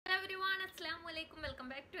everyone, assalamu alaikum. Welcome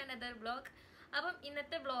back to another vlog. അപ്പം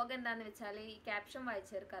ഇന്നത്തെ vlog എന്താണെന്ന് വെച്ചാൽ ഈ ക്യാപ്ഷൻ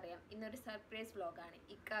വായിച്ചവർക്ക് അറിയാം, ഇന്നൊരു സർപ്രൈസ് വ്ളോഗാണ്.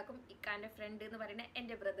 ഇക്കാക്കും ഇക്കാൻ്റെ ഫ്രണ്ട് എന്ന് പറയുന്ന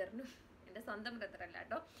എൻ്റെ ബ്രദറിനും, എൻ്റെ സ്വന്തം ബ്രദർ അല്ല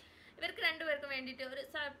കേട്ടോ, ഇവർക്ക് രണ്ടുപേർക്കും വേണ്ടിയിട്ട് ഒരു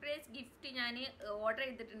സർപ്രൈസ് ഗിഫ്റ്റ് ഞാൻ ഓർഡർ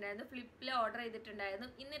ചെയ്തിട്ടുണ്ടായിരുന്നു. ഫ്ലിപ്പിൽ ഓർഡർ ചെയ്തിട്ടുണ്ടായിരുന്നു.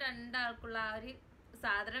 ഇന്ന് രണ്ടാൾക്കുള്ള ആ ഒരു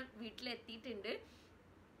സാധനം വീട്ടിലെത്തിയിട്ടുണ്ട്.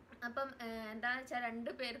 അപ്പം എന്താണെന്ന് വെച്ചാൽ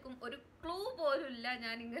രണ്ടുപേർക്കും ഒരു ക്ലൂ പോലും ഇല്ല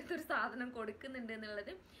ഞാൻ ഇങ്ങനത്തെ ഒരു സാധനം കൊടുക്കുന്നുണ്ട്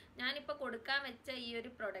എന്നുള്ളത്. ഞാനിപ്പോൾ കൊടുക്കാൻ വെച്ച ഈ ഒരു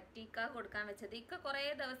പ്രൊഡക്റ്റ് ഇക്ക കൊടുക്കാൻ വെച്ചത്, ഇക്ക കുറേ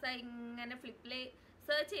ദിവസമായി ഇങ്ങനെ ഫ്ലിപ്പിൽ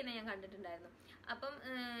സെർച്ച് ചെയ്യുന്നത് ഞാൻ കണ്ടിട്ടുണ്ടായിരുന്നു. അപ്പം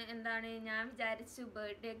എന്താണ് ഞാൻ വിചാരിച്ചു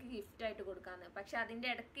ബർത്ത്ഡേക്ക് ഗിഫ്റ്റായിട്ട് കൊടുക്കാമെന്ന്. പക്ഷെ അതിൻ്റെ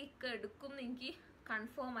ഇടയ്ക്ക് ഇക്ക എടുക്കും എന്ന് എനിക്ക്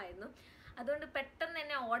കൺഫേം ആയിരുന്നു. അതുകൊണ്ട് പെട്ടെന്ന്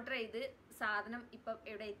തന്നെ ഓർഡർ ചെയ്ത് സാധനം ഇപ്പം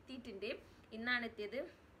ഇവിടെ എത്തിയിട്ടുണ്ട്. ഇന്നാണ് എത്തിയത്.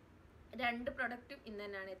 രണ്ട് പ്രൊഡക്റ്റും ഇന്ന്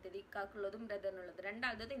തന്നെയാണ് എത്തിയത്. ഇക്കാക്കുള്ളതും ബ്രദറിനുള്ളതും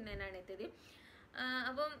രണ്ടാമത്തത് ഇന്ന് തന്നെയാണ് എത്തിയത്.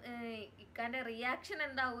 അപ്പം ഇക്കാൻ്റെ റിയാക്ഷൻ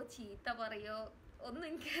എന്താവോ, ചീത്ത പറയോ ഒന്നും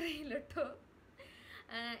എനിക്കറിയില്ല കേട്ടോ.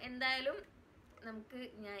 എന്തായാലും നമുക്ക്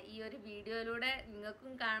ഞാൻ ഈ ഒരു വീഡിയോയിലൂടെ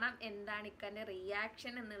നിങ്ങൾക്കും കാണാം എന്താണ് ഇക്കാൻ്റെ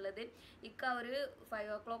റിയാക്ഷൻ എന്നുള്ളത്. ഇക്ക ഒരു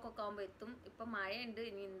 5 o'clock ഒക്കെ ആകുമ്പോൾ എത്തും. ഇപ്പം മഴ ഉണ്ട്,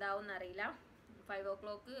 ഇനി എന്താവും എന്നറിയില്ല. 5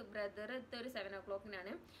 o'clock, ബ്രദർ എത്തിയ ഒരു 7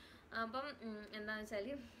 o'clockനാണ്. അപ്പം എന്താണെന്ന് വെച്ചാൽ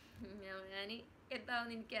ഞാൻ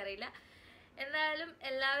എന്താവുമെന്ന് എനിക്കറിയില്ല. എന്തായാലും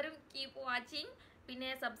എല്ലാവരും കീപ്പ് വാച്ചിങ്. പിന്നെ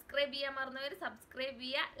സബ്സ്ക്രൈബ് ചെയ്യാൻ മറന്നവർ സബ്സ്ക്രൈബ്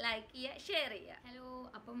ചെയ്യുക, ലൈക്ക് ചെയ്യുക, ഷെയർ ചെയ്യുക. ഹലോ,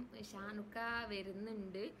 അപ്പം ഷാനുക്ക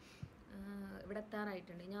വരുന്നുണ്ട്, ഇവിടെ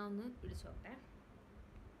എത്താറായിട്ടുണ്ട്. ഞാൻ ഒന്ന് വിളിച്ചോട്ടെ.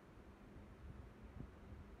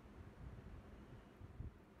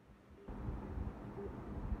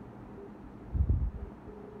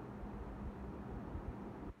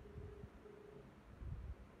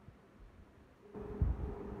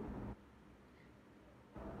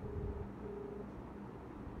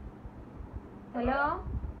 ഹലോ,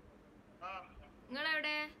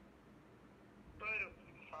 നിങ്ങളെവിടെ?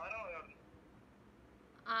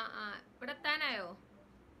 ഇവിടെ എത്താനായോ?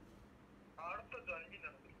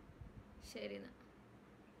 ശരി എന്നാ.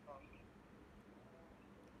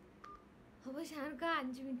 അപ്പോൾ ഷാനുക്ക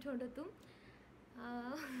 5 മിനിറ്റ് കൊണ്ടെത്തും.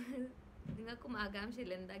 നിങ്ങൾക്കും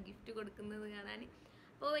ആകാംക്ഷയില്ല എന്താ ഗിഫ്റ്റ് കൊടുക്കുന്നത് കാണാൻ.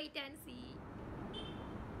 അപ്പോൾ വെയിറ്റ് ആൻഡ് സീ.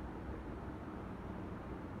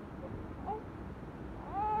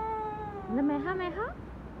 മെഹ മെഹ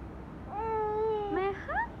മെഹ,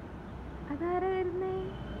 അതാരാ വരുന്നേ?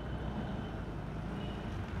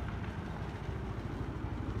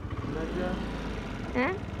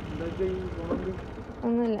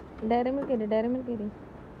 ഒന്നുമില്ല. ഡയറി മിൽക്ക് ഇരി, ഡയറി മിൽക്ക് ഇരി.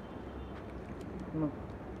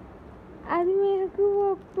 അത് മേഹക്ക്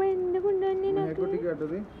എന്നെ കൊണ്ടുവന്നേ.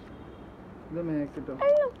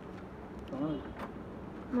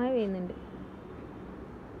 മഴ പെയ്യുന്നുണ്ട്.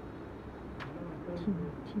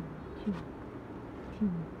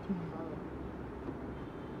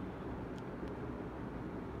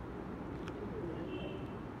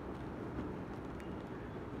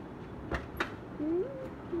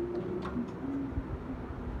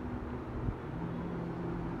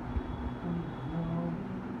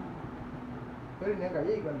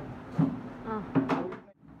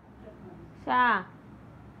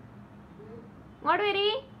 ഇങ്ങോട്ട് വരി,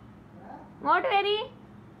 ഇങ്ങോട്ട് വരി.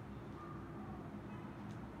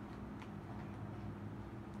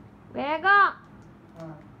 വേഗം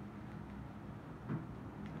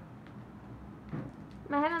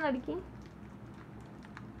മെഹനൊന്നടിക്ക്,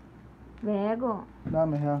 വേഗം.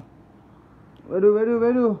 വരൂ വരൂ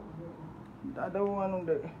വരൂ, ടാറ്റ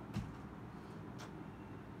പോവാനുണ്ട്.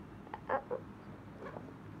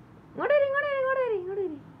 ഇങ്ങോട്ട് വരി, ഇങ്ങോട്ട് വരി, ഇങ്ങോട്ട് വരി, ഇങ്ങോട്ട്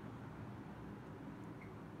വരി.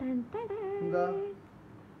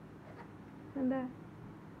 എന്താ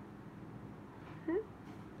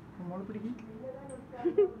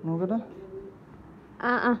നോക്കട്ടെ,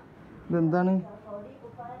 ഇതെന്താണ്?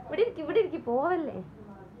 ഇവിടെ ഇരിക്ക്, പോവല്ലേ.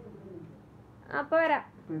 അപ്പൊ വരാം.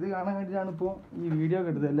 ഇത് കാണാൻ വേണ്ടിട്ടാണ് ഇപ്പൊ ഈ വീഡിയോ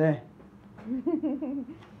ഒക്കെ എടുത്തല്ലേ.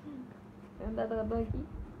 എന്താ നോക്കി?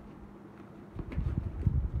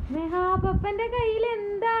 മെഹാപ്പന്റെ കയ്യിൽ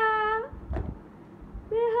എന്താ?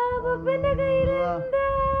 മെഹാപ്പന്റെ കയ്യിൽ എന്താ?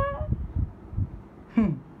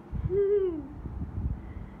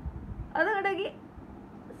 അതോടൊക്കെ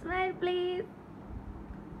സ്മൈൽ പ്ലീസ്.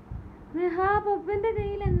 മെഹാപ്പന്റെ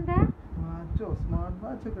കയ്യിൽ എന്താ? സ്മാർട്ട്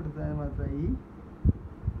വാച്ച് ഒക്കെ എടുത്താൽ മാത്രമായി.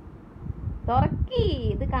 തുറക്കി,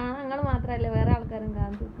 ഇത് കാണാൻ നിങ്ങൾ മാത്രല്ല വേറെ ആൾക്കാരും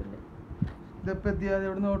കാണാൻ തോന്നില്ല. ഇതെപ്പോ എത്തിയാ?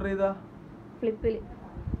 എവിടുന്ന് ഓർഡർ ചെയ്താ? ഫ്ലിപ്പില്.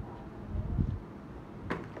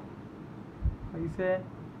 പൈസ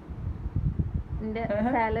എന്റെ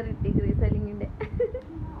സാലറി ഡിഗ്രി സെല്ലിങ്ങിന്റെ.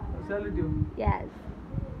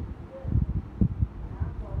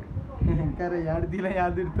 എനിക്കറിയാം, ഞാൻ എടുത്തില്ല, ഞാൻ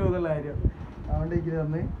എടുത്തു എന്നുള്ള കാര്യം. അതുകൊണ്ട് എനിക്ക്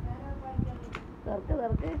തന്ന്.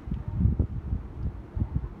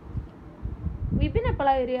 വിപിൻ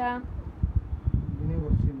എപ്പോഴാ വരിക? ഇതിനെ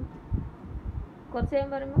കുറച്ച് കുറച്ച്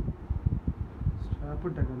കഴിയുമ്പോൾ പറയുമ്പോൾ സ്ട്രാപ്പ്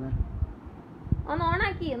ഇട്ടേക്കല്ലേ? ഒന്ന്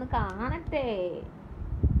ഓണാക്കി ഒന്ന് കാണട്ടെ.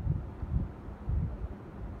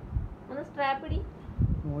 ഒന്ന് സ്ട്രാപ്പ് ഇടി.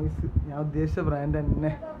 നോയ്സ് ഞാൻ ഉദ്ദേശിച്ച ബ്രാൻഡ്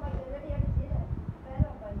തന്നെ.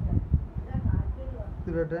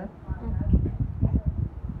 ഇതിട്ടെ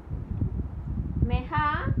മെഹ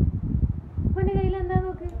ഉപ്പന്റെ കയ്യിൽ എന്താ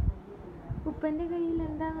നോക്ക്. ഉപ്പന്റെ കയ്യിൽ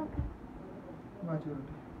എന്താ നോക്ക്.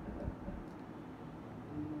 മാറ്റിവിട്ടെ.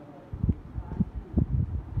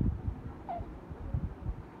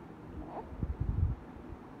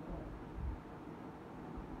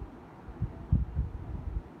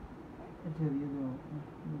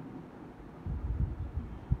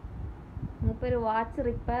 മൂപ്പൊരു വാച്ച്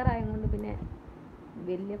റിപ്പയർ ആയതുകൊണ്ട് പിന്നെ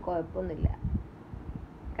വലിയ കുഴപ്പമൊന്നുമില്ല.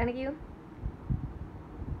 കാണിക്കൂ.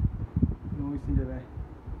 നോയ്സിന്റെ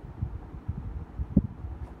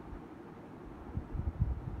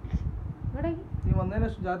നീ വന്നതിന്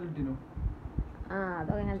ശേഷം ചാർജ് ഇട്ടിനോ? ആ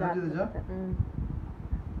അതൊക്കെ ഞാൻ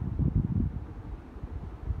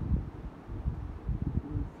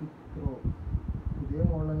പുതിയ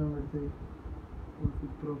മോഡലാണ് എടുത്തത്.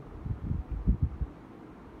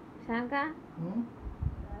 ഷാങ്ക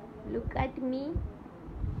ലുക്ക് അറ്റ് മീ.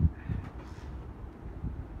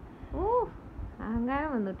 ഓ അഹങ്കാരം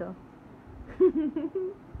വന്നിട്ടോ.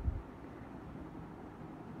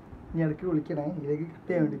 നീ ഇടയ്ക്ക് വിളിക്കണേ, ഇതിലേക്ക്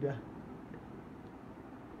കിട്ടിയാൻ വേണ്ടിട്ടാ.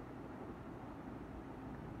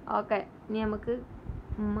 ഓക്കെ ഇനി നമുക്ക്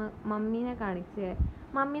മമ്മീനെ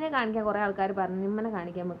കാണിക്കാൻ കുറെ ആൾക്കാർ പറഞ്ഞു. നിമ്മനെ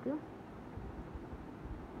കാണിക്കാം നമുക്ക്.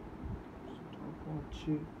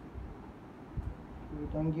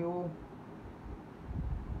 Thank you.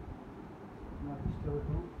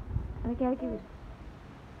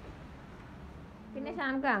 പിന്നെ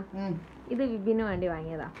ഷാൻക ഇത് വിപിന് വേണ്ടി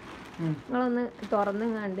വാങ്ങിയതാ. നിങ്ങളൊന്ന് തുറന്ന്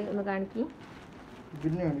കണ്ട് ഒന്ന് കാണിക്കി.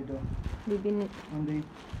 വിപിന്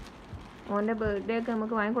ഓന്റെ ബർത്ത്ഡേ ഒക്കെ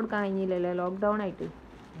നമുക്ക് വാങ്ങി കൊടുക്കാൻ കഴിഞ്ഞില്ലല്ലോ ലോക്ക്ഡൗൺ ആയിട്ട്.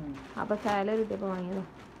 അപ്പൊ സാലറി കിട്ടിയപ്പോ വാങ്ങിയതാ.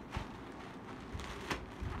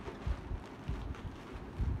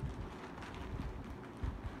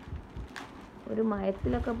 ഒരു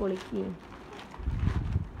മയത്തിലൊക്കെ പൊളിക്ക്.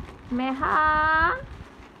 മെഹ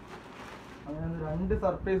രണ്ട്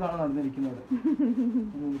സർപ്രൈസ് ആണ് നടന്നിരിക്കുന്നത്.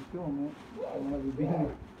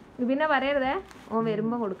 വിപിനെ പറയരുതേ, ഓൻ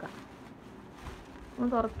വരുമ്പോ കൊടുക്കാം. ഓൻ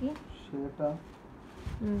തുറക്കി.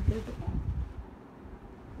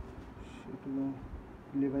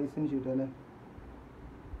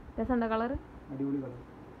 രസമുണ്ടോ കളറ്? അടിപൊളി കളർ.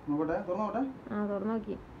 നോക്കട്ടെ, തുറന്നോട്ടെ. ആ തുറന്നു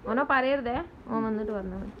നോക്കി. ഓനോ പറയരുതേ, ഓൻ വന്നിട്ട്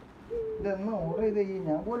പറഞ്ഞാ മതി.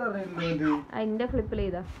 അതിന്റെ ഫ്ലിപ്പിൽ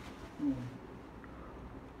ചെയ്താ.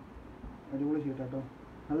 അടിപൊളി ഷീറ്റാട്ടോ,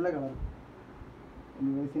 നല്ല കളർ.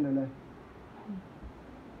 അല്ലേ?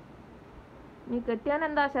 നീ കെട്ടിയാൻ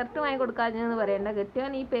എന്താ ഷർട്ട് വാങ്ങി കൊടുക്കാഞ്ഞെന്ന് പറയണ്ട.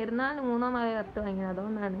 കെട്ടിയാൻ ഈ പെരുന്നാളിന് 3 നാളെ ഷർട്ട് വാങ്ങിയത്,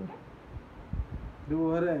 അതുകൊണ്ടാണ്.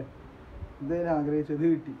 ഇതുപോലെ ഇതേനെ ആഗ്രഹിച്ചത്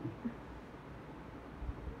കിട്ടി.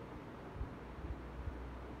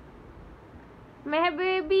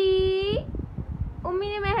 മെഹബേബി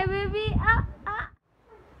ഉമ്മിനെ മെഹബേബി.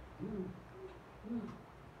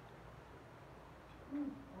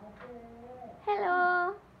 Hello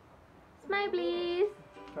smile please.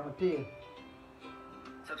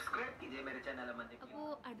 അപ്പോൾ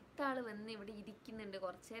അടുത്ത ആള് വന്ന് ഇവിടെ ഇരിക്കുന്നുണ്ട്.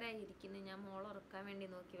 കുറച്ചു നേരമായി ഇരിക്കുന്നു. ഞാൻ മോളെ ഉറക്കാൻ വേണ്ടി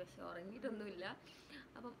നോക്കി, പക്ഷെ ഉറങ്ങിയിട്ടൊന്നുമില്ല.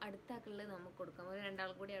 അപ്പം അടുത്ത ആൾക്കുള്ളത് നമുക്ക് കൊടുക്കാം. ഒരു 2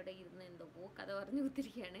 ആൾ കൂടി അവിടെ ഇരുന്ന് എന്തോ കഥ പറഞ്ഞു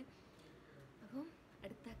കുത്തിരിക്കുകയാണ്. അപ്പം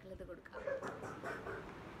അടുത്ത ആൾക്കുള്ളത് കൊടുക്കാം.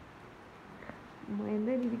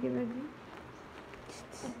 എന്താ ഇരിക്കുന്നത്?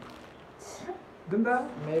 ഇതെന്താ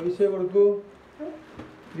മേവിഷ കൊടുക്കൂ,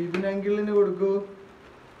 വിപിൻ അങ്കിളിന് കൊടുക്കൂ.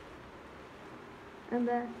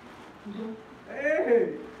 എന്താ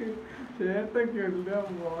ചേട്ടൊക്കെ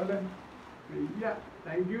പോലെ.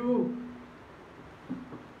 Thank you.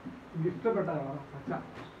 ഇഷ്ടപ്പെട്ട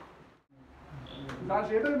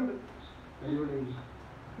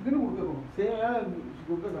ഇതിന് കൊടുക്കണോ? സെയിം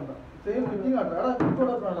കൊടുക്കണ്ട. സെയിം ഫിറ്റിംഗ് ആട്ടോ.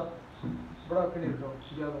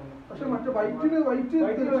 പക്ഷെ മറ്റേ വൈറ്റ്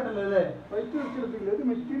വേണ്ടല്ലേ? വൈറ്റ് വെച്ചെടുത്തില്ല. ഇത്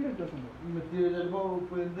മെറ്റീരിയൽ വ്യത്യാസമുണ്ടോ? മെറ്റീരിയൽ ചിലപ്പോ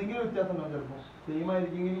എന്തെങ്കിലും വ്യത്യാസം ഉണ്ടാവും. ചിലപ്പോ സെയിം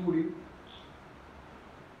ആയിരിക്കും കൂടി.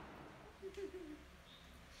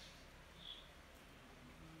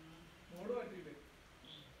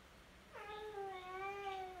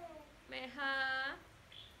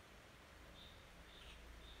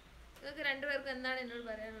 നിങ്ങൾക്ക് രണ്ടുപേർക്കും എന്താണ് എന്നോട്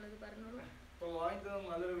പറയാനുള്ളത്? പറഞ്ഞോളൂ.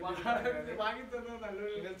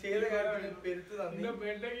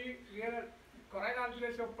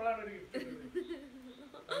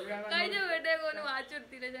 കഴിഞ്ഞ ബർത്ത്ഡേ പോലെ വാച്ച്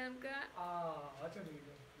കൊടുത്തില്ല ഞങ്ങൾക്ക്.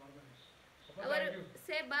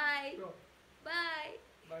 Say bye bye.